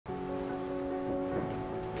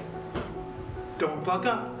Don't fuck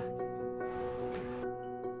up.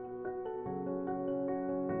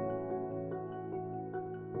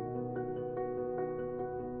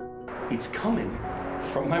 It's coming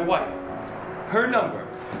from my wife. Her number.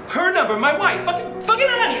 Her number, my wife. Fucking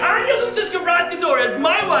Anya. Anya Lucha's Rascadora is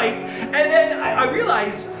my wife. And then I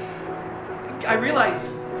realize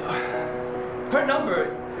her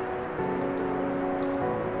number.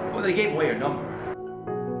 Well, they gave away her number.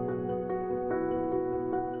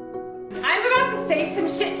 I'm about to say some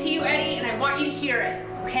shit to you, Eddie, and I want you to hear it,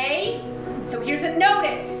 okay? So here's a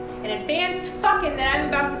notice, an advanced fucking that I'm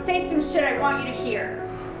about to say some shit I want you to hear.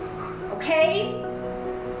 Okay?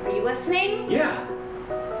 Are you listening? Yeah.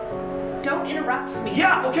 Don't interrupt me.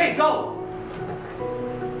 Yeah, okay, go.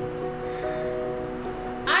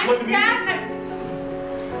 I'm Want the music? sad.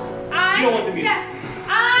 You don't want the music.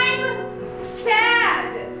 I'm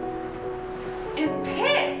sad and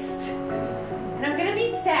pissed.